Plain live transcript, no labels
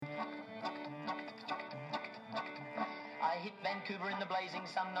Vancouver in the blazing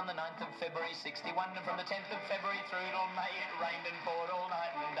sun on the 9th of February 61, and from the 10th of February through till May it rained and poured all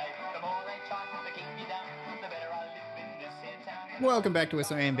night and day. The more they try to keep me down, the better I live in this here town. Welcome back to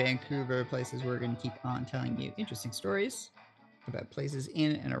Whistler and Vancouver, places we're going to keep on telling you interesting stories about places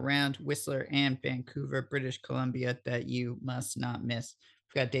in and around Whistler and Vancouver, British Columbia, that you must not miss.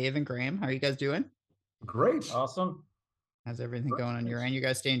 We've got Dave and Graham. How are you guys doing? Great. Awesome. How's everything going on your end? You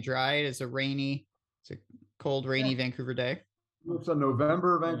guys staying dry? It's a cold, rainy Vancouver day. It's a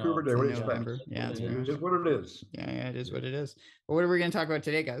November Vancouver day. What do you expect? November. Yeah, it is what it is. Yeah, it is what it is. But what are we going to talk about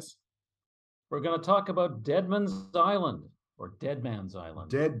today, guys? We're going to talk about Deadman's Island or Deadman's Island.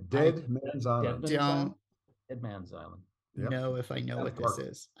 Deadman's Island. Deadman's Island. Yep. Know if I know what this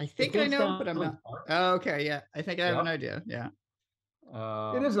is. I think I know, but I'm not. Oh, okay, yeah. I think I have an idea. Yeah.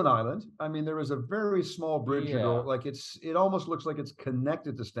 It is an island. I mean, there is a very small bridge you go. Like it almost looks like it's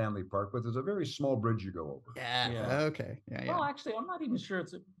connected to Stanley Park, but there's a very small bridge you go over. Yeah. Okay. Yeah. Well, actually, I'm not even sure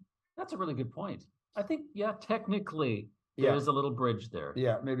that's a really good point. I think, technically there is a little bridge there.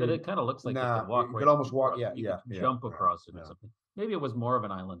 Yeah, maybe. But it kind of looks like you could walk. You could almost walk. Jump across it or something. Maybe it was more of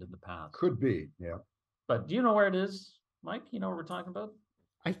an island in the past. Could be. Yeah. But do you know where it is, Mike? You know what we're talking about?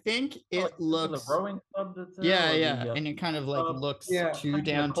 I think it looks. The rowing club that's and it kind of like looks to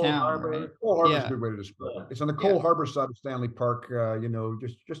downtown, right? Cole Harbor's a good way to describe it. It's on the Cole Harbor side of Stanley Park.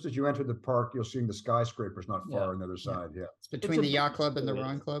 Just as you enter the park, you'll see the skyscrapers not far on the other side. Yeah, it's between the yacht club and the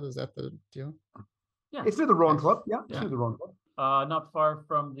rowing club. Is that the deal? Yeah, it's near the rowing club. Yeah, it's near the rowing club. Not far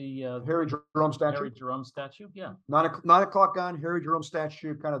from the Harry Jerome statue. Harry Jerome statue. Yeah, 9 o'clock on Harry Jerome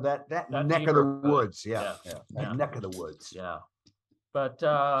statue. Kind of that neck of the woods. Yeah. Neck of the woods. Yeah. But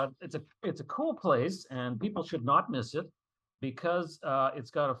it's a cool place, and people should not miss it because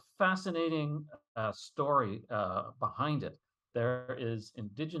it's got a fascinating story behind it. There is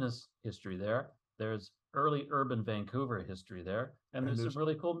Indigenous history there. There's early urban Vancouver history there, and there's some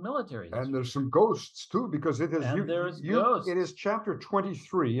really cool military history. And there's some ghosts too, because it is ghosts. It is chapter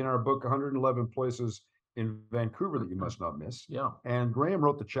 23 in our book, 111 Places in Vancouver That You Must Not Miss. Yeah. And Graham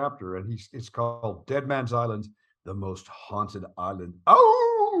wrote the chapter, and it's called Deadman's Island. The most haunted island.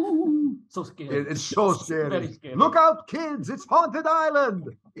 Oh, so scary! It's so scary. Very scary. Look out, kids! It's haunted island.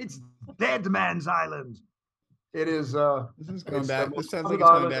 It's Deadman's Island. It is. This is going back. This sounds like it's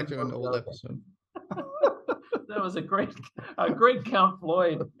going back to an old episode. That was a great Count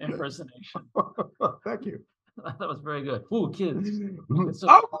Floyd impersonation. Thank you. That was very good. Ooh, kids! So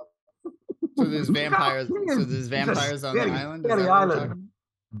there's vampires. So there's vampires on the island. Scary island.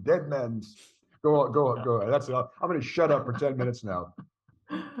 Deadman's. Go on. That's it. I'm going to shut up for 10 minutes now.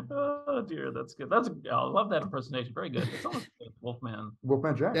 Oh dear, that's good. I love that impersonation. Very good. It's almost like Wolfman.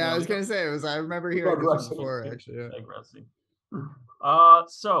 Wolfman Jack. Yeah, I was going to say it was. I remember hearing this before, actually.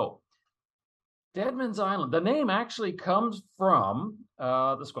 So Deadman's Island. The name actually comes from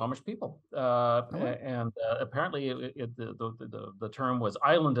the Squamish people, and apparently the term was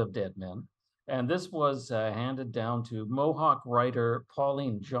Island of Dead Men. And this was handed down to Mohawk writer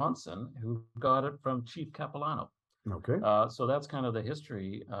Pauline Johnson, who got it from Chief Capilano. Okay. So that's kind of the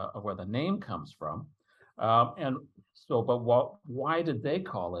history of where the name comes from. Why did they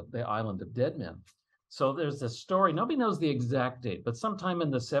call it the Island of Dead Men? So there's this story. Nobody knows the exact date, but sometime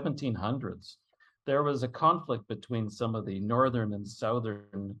in the 1700s, there was a conflict between some of the northern and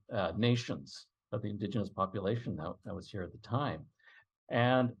southern nations of the indigenous population that was here at the time.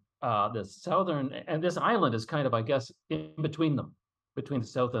 And the southern, and this island is kind of, I guess, in between them, between the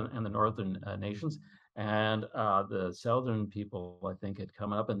south and the northern nations. And the southern people, I think, had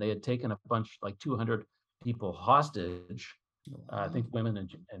come up and they had taken a bunch, like 200 people hostage. I think women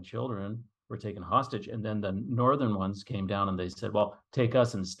and children were taken hostage. And then the northern ones came down and they said, well, take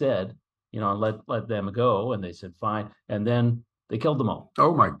us instead, and let them go. And they said, fine. And then they killed them all.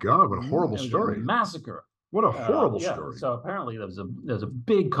 Oh my God, what a horrible story. Massacre. What a horrible story. So apparently there's a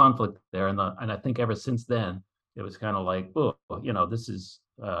big conflict there, and I think ever since then it was kind of like, this is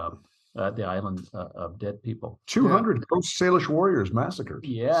the island of dead people. 200 Coast Salish warriors massacred.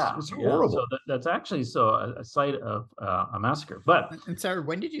 Yeah, it's horrible. So that's actually a site of a massacre. But and sorry,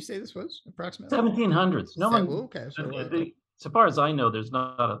 when did you say this was approximately? 1700s. No one. Okay. So far as I know, there's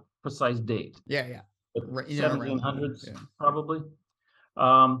not a precise date. Yeah. 1700s probably.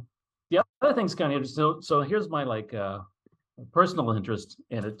 The other thing's kind of interesting. So here's my personal interest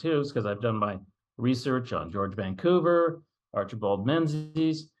in it too, because I've done my research on George Vancouver, Archibald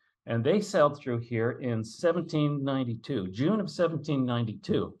Menzies, and they sailed through here in 1792, June of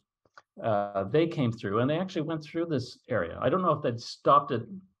 1792. They came through and they actually went through this area. I don't know if they'd stopped at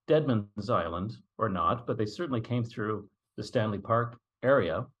Deadman's Island or not, but they certainly came through the Stanley Park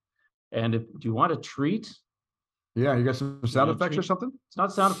area. And if you want a treat, Yeah, you got some sound effects or something? It's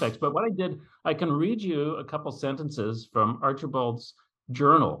not sound effects, but what I did, I can read you a couple sentences from Archibald's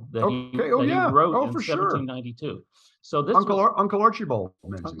journal that he wrote in for sure. 1792. So this Uncle was Archibald.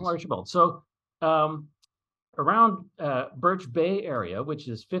 Uncle Archibald. So around Birch Bay area, which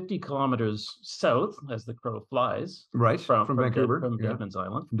is 50 kilometers south as the crow flies, right from Vancouver, from Deadman's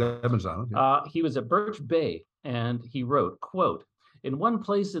Island. Deadman's Island. He was at Birch Bay, and he wrote, quote, "In one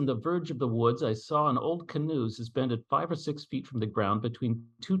place in the verge of the woods, I saw an old canoe suspended 5 or 6 feet from the ground between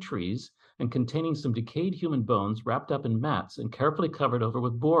 2 trees and containing some decayed human bones wrapped up in mats and carefully covered over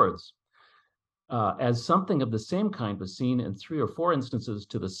with boards. As something of the same kind was seen in 3 or 4 instances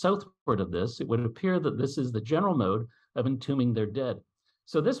to the southward of this, it would appear that this is the general mode of entombing their dead."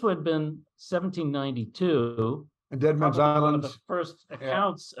 So this would have been 1792. And Deadman's Island. One of the first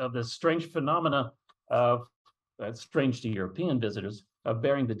accounts of this strange phenomena of, that's strange to European visitors, of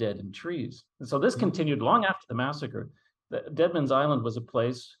burying the dead in trees. And so this continued long after the massacre. Deadman's Island was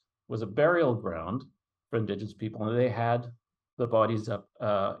a burial ground for Indigenous people, and they had the bodies up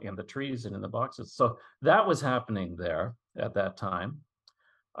in the trees and in the boxes. So that was happening there at that time.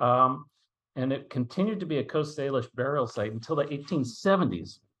 And it continued to be a Coast Salish burial site until the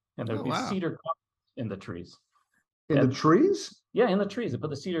 1870s. And there'd be cedar coffins in the trees. The trees? Yeah, in the trees. They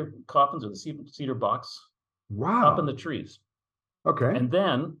put the cedar coffins or the cedar box up in the trees. Okay. And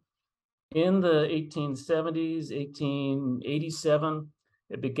then in the 1870s, 1887,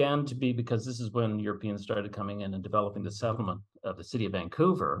 it began to be, because this is when Europeans started coming in and developing the settlement of the city of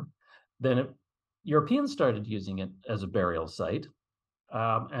Vancouver, then Europeans started using it as a burial site.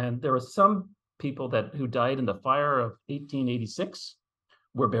 And there were some people who died in the fire of 1886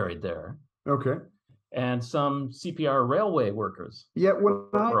 were buried there. Okay. And some CPR railway workers. Yeah, when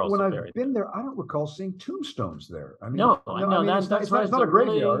I've been there, I don't recall seeing tombstones there. I mean, that's not a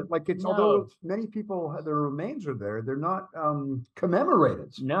graveyard. Like although many people, their remains are there, they're not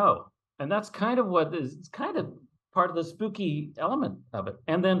commemorated. No, and that's kind of it's kind of part of the spooky element of it.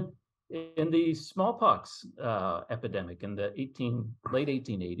 And then in the smallpox epidemic in the late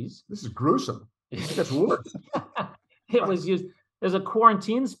 1880s, this is gruesome. That's worse. It was used as a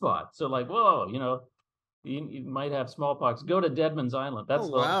quarantine spot. So like, whoa, you might have smallpox. Go to Deadman's Island. That's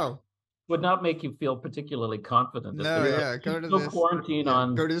would not make you feel particularly confident. Go to this quarantine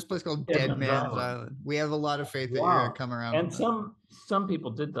on. Go to this place called Deadman's Island. We have a lot of faith that you're gonna come around. And some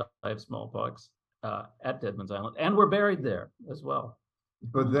people did die of smallpox at Deadman's Island, and were buried there as well.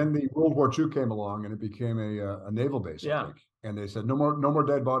 But then the World War II came along, and it became a naval base. I think. And they said no more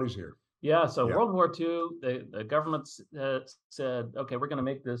dead bodies here. Yeah. So World War II, the government said, okay, we're going to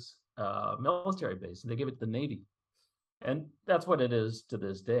make this military base, and they gave it to the Navy, and that's what it is to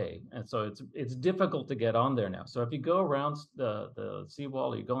this day. And so it's difficult to get on there now. So if you go around the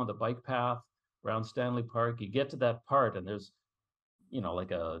seawall, or you go on the bike path around Stanley Park, you get to that part, and there's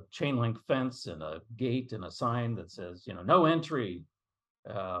like a chain link fence and a gate and a sign that says no entry,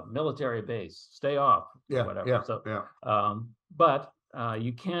 military base, stay off, whatever. But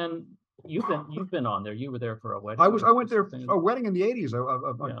you can. You've been on there. You were there for a wedding. I went there for a wedding in the 80s.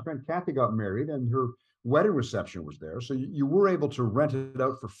 My friend Kathy got married, and her wedding reception was there. So you were able to rent it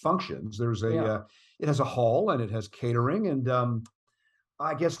out for functions. There's it has a hall, and it has catering, and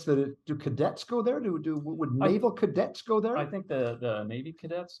I guess do cadets go there? Would naval cadets go there? I think the Navy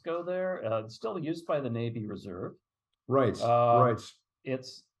cadets go there. It's still used by the Navy Reserve. Right. Right.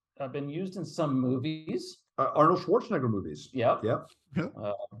 It's been used in some movies. Arnold Schwarzenegger movies. Yep.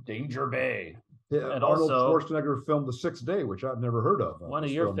 Danger Bay. Yeah, and Arnold Schwarzenegger filmed The Sixth Day, which I've never heard of. One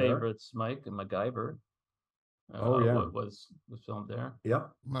of your favorites, Mike, and MacGyver. Was filmed there. Yep.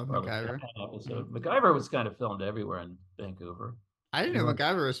 MacGyver. MacGyver was kind of filmed everywhere in Vancouver. I didn't know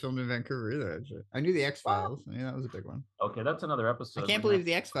MacGyver was filmed in Vancouver either. Actually, I knew the X-Files. I mean, that was a big one. Okay, that's another episode. I can't believe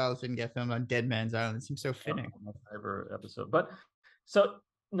the X-Files didn't get filmed on Deadman's Island. It seems so fitting. MacGyver episode, but so.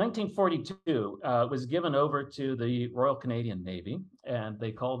 1942 was given over to the Royal Canadian Navy, and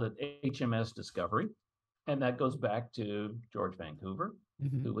they called it HMS Discovery, and that goes back to George Vancouver,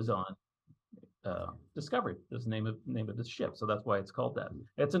 who was on Discovery. That's the name of the ship, so that's why it's called that.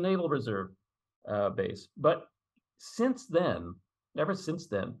 It's a naval reserve base. But ever since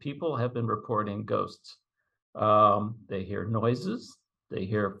then, people have been reporting ghosts. They hear noises, they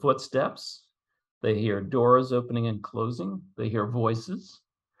hear footsteps, they hear doors opening and closing, they hear voices.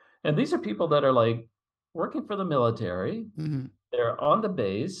 And these are people that are like working for the military. They're on the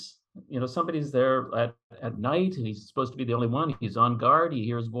base. Somebody's there at night, and he's supposed to be the only one. He's on guard. He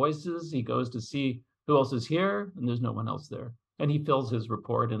hears voices. He goes to see who else is here, and there's no one else there. And he fills his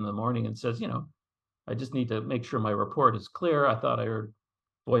report in the morning and says, I just need to make sure my report is clear. I thought I heard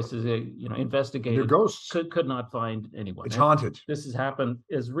voices, They're investigated, ghosts. could not find anyone. It's And haunted. this has happened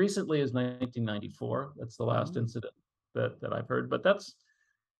as recently as 1994. That's the last incident that I've heard, but that's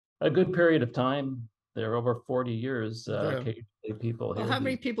a good period of time. There over 40 years. Occasionally people Well, hear how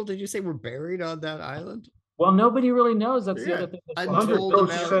many these. people did you say were buried on that island? Well, nobody really knows. That's the Yeah, other thing. That's I'm why Hundred told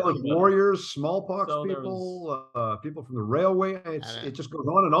ghost about- sailors, warriors, smallpox So there people, people from the railway. know. It just goes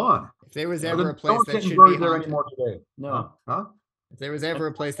on and on. If there was No ever a place one's that getting should be buried there haunted, anymore today. No. Huh? if there was ever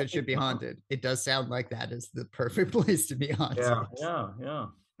a place that should be haunted, it does sound like that is the perfect place to be haunted. Yeah.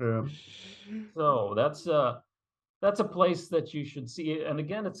 Yeah. So that's a place that you should see. And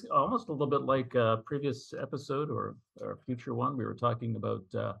again, it's almost a little bit like a previous episode or future one. We were talking about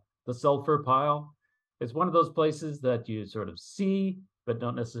the sulfur pile. It's one of those places that you sort of see, but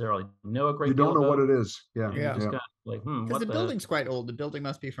don't necessarily know a great You deal don't know about. what it is. Yeah. And you just kind of like, Because what the building's quite old. The building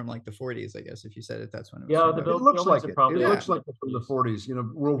must be from like the 40s, I guess, if you said it, that's when it was. Yeah, from. the It building- looks like buildings are it. probably It looks like like it's from the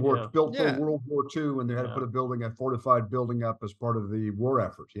 40s. World War Yeah. built for Yeah. World War II, and they had to put a fortified building up as part of the war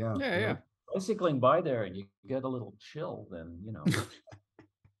effort. Yeah. bicycling by there and you get a little chill, then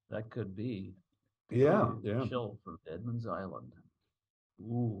that could be the chill from Deadman's Island.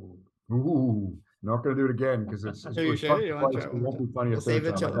 Ooh, not going to do it again because it's So you it's sure fun you want twice, to? it won't be funny a We'll save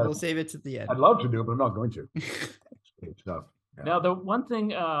third it time. till we'll save it to the end. I'd love to do it, but I'm not going to. It's tough. Yeah. Now, the one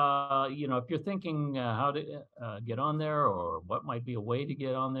thing, if you're thinking how to get on there or what might be a way to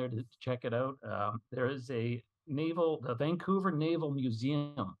get on there to check it out, there is the Vancouver Naval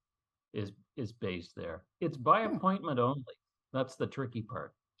Museum is based there. It's by appointment only. That's the tricky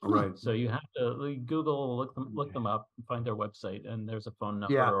part. Right. So you have to Google, look them up, find their website, and there's a phone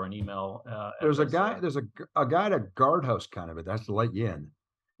number Yeah. or an email. There's a address. guy at a guardhouse kind of it. That's to let you in.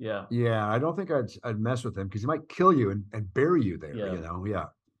 Yeah. Yeah, I don't think I'd mess with him because he might kill you and bury you there. Yeah. Yeah,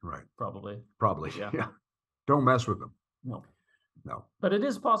 right. Probably. Yeah. Yeah. Don't mess with him. No. But it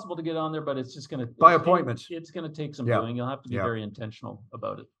is possible to get on there, but it's just going to By appointment. It's going to take some Yeah. doing. You'll have to be Yeah. very intentional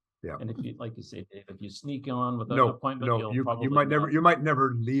about it. Yeah. And if you, like you say, Dave, if you sneak on without an No, appointment, you'll you probably might not.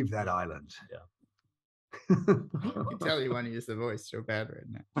 never leave that island. I can tell you want to use the voice so bad right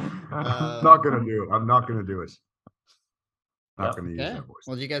now. Not gonna do it. I'm not gonna do it. Not gonna use Okay. that voice.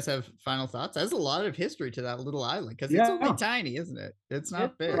 Well, do you guys have final thoughts? There's a lot of history to that little island because it's only Yeah. tiny, isn't it? It's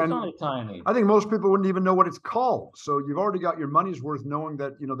not big. It's And- only tiny. I think most people wouldn't even know what it's called. So you've already got your money's worth knowing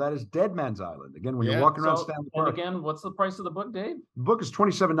that that is Deadman's Island. Again, when Yeah. you're walking around So, Stanley and Park. again, what's the price of the book, Dave? The book is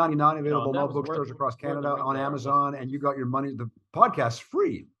 $27.99, available in that all was bookstores worth- across worth the Canada, read on there. Amazon, and you got your money. The podcast's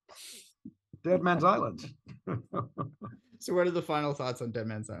free. Deadman's Island. So, what are the final thoughts on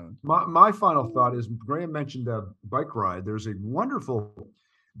Deadman's Island? My final thought is Graham mentioned a bike ride. There's a wonderful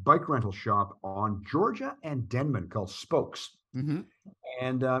bike rental shop on Georgia and Denman called Spokes. Mm-hmm.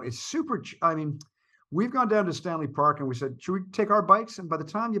 And it's super. I mean, we've gone down to Stanley Park and we said, should we take our bikes? And by the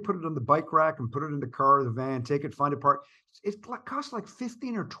time you put it on the bike rack and put it in the car or the van, take it, find a park, it costs like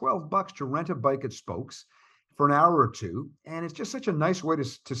 $15 or $12 to rent a bike at Spokes for an hour or two. And it's just such a nice way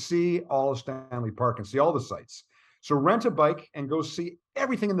to see all of Stanley Park and see all the sites. So rent a bike and go see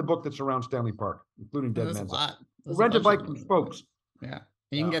everything in the book that's around Stanley Park, including That's a Deadman's. lot. There's Rent a bunch bike of from them. Spokes. Yeah.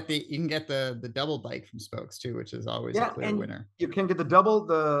 And you can get the double bike from Spokes too, which is always a clear and winner. you can get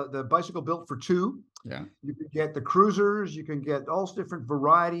the bicycle built for two. Yeah. You can get the cruisers. You can get all different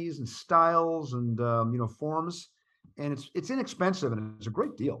varieties and styles and forms, and it's inexpensive and it's a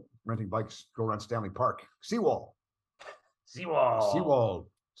great deal. Renting bikes, go around Stanley Park, Seawall,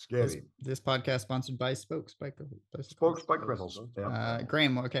 scary. This podcast sponsored by Spokes Bike. Spokes bike rentals. Yeah.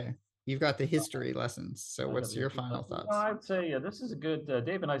 Graham, okay. You've got the history lessons. So what's your final thoughts? Well, I'd say this is a good.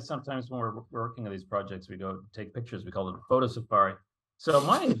 Dave and I sometimes when we're working on these projects, we go take pictures. We call it a photo safari. So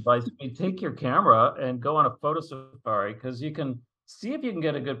my advice would be take your camera and go on a photo safari because you can see if you can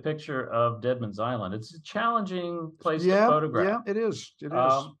get a good picture of Deadman's Island. It's a challenging place to photograph. Yeah, it is. It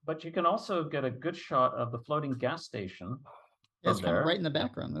is. But you can also get a good shot of the floating gas station. It's kind there. of right in the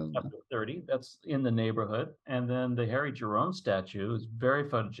background, isn't it? Chapter 30, that's in the neighborhood. And then the Harry Jerome statue is very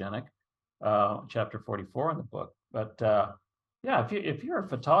photogenic, chapter 44 in the book. But yeah, if you're a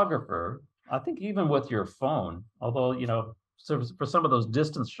photographer, I think even with your phone, although, so for some of those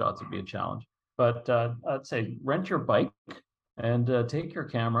distance shots would be a challenge, but I'd say rent your bike and take your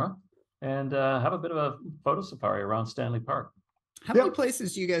camera and have a bit of a photo safari around Stanley Park. How many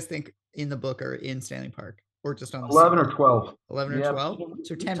places do you guys think in the book are in Stanley Park? Or just on the 11 or 12. 11 or 12?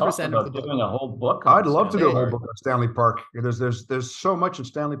 So 10% of the book. Doing a whole book. on I'd love to do a whole Stanley book on Stanley Park. There's so much in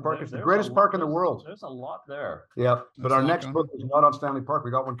Stanley Park. It's the There's greatest a park in lot- the world. There's a lot there. Yeah, but There's our a lot next going book is not on Stanley Park. We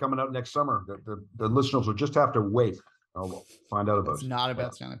got one coming out next summer. The listeners will just have to wait. I'll find out about It's it. not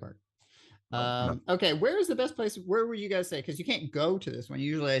about Stanley Park. Okay, where is the best place? Where would you guys say? Because you can't go to this one.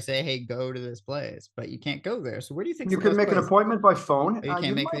 Usually I say, hey, go to this place, but you can't go there. So where do you think You can make an appointment by phone. Oh, you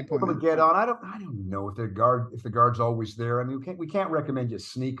can't make the might be able to appointment. get on. I don't know if the guard's always there. I mean, we can't recommend you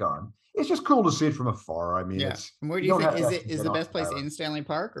sneak on. It's just cool to see it from afar. I mean, it's. And where do you you don't think have to is actually it? Is get the on best place camera. in Stanley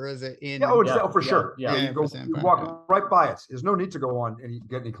Park, or is it in? Yeah, Yeah, for sure. yeah, you for go, Stanley you Park, walk right by it. There's no need to go on and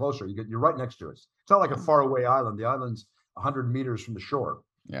get any closer. You're right next to it. It's not like a faraway island. The island's 100 meters from the shore.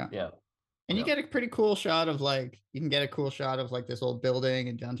 Yeah. Yeah. And you get a pretty cool shot of you can get a cool shot of this old building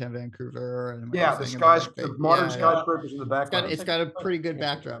in downtown Vancouver. And Yeah, the modern skyscrapers in the background. It's got a pretty good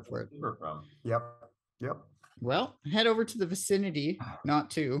backdrop for it. Yep. Well, head over to the vicinity,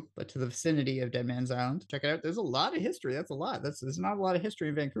 not to, but to the vicinity of Deadman's Island. Check it out. There's a lot of history. That's a lot. There's not a lot of history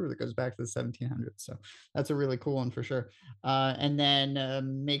in Vancouver that goes back to the 1700s. So that's a really cool one for sure. And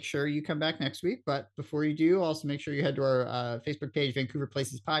then make sure you come back next week. But before you do, also make sure you head to our Facebook page, Vancouver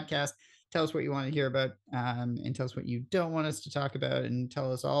Places Podcast. Tell us what you want to hear about, and tell us what you don't want us to talk about, and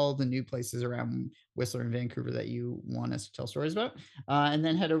tell us all the new places around Whistler and Vancouver that you want us to tell stories about. And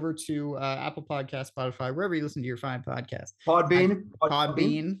then head over to Apple Podcasts, Spotify, wherever you listen to your fine podcasts.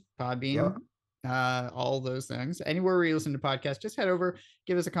 Podbean. Yep. All those things. Anywhere where you listen to podcasts, just head over,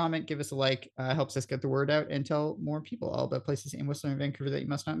 give us a comment, give us a like. Helps us get the word out and tell more people all about places in Whistler and Vancouver that you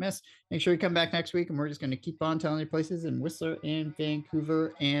must not miss. Make sure you come back next week, and we're just going to keep on telling you places in Whistler and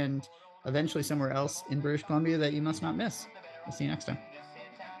Vancouver and eventually somewhere else in British Columbia that you must not miss. We'll see you next time.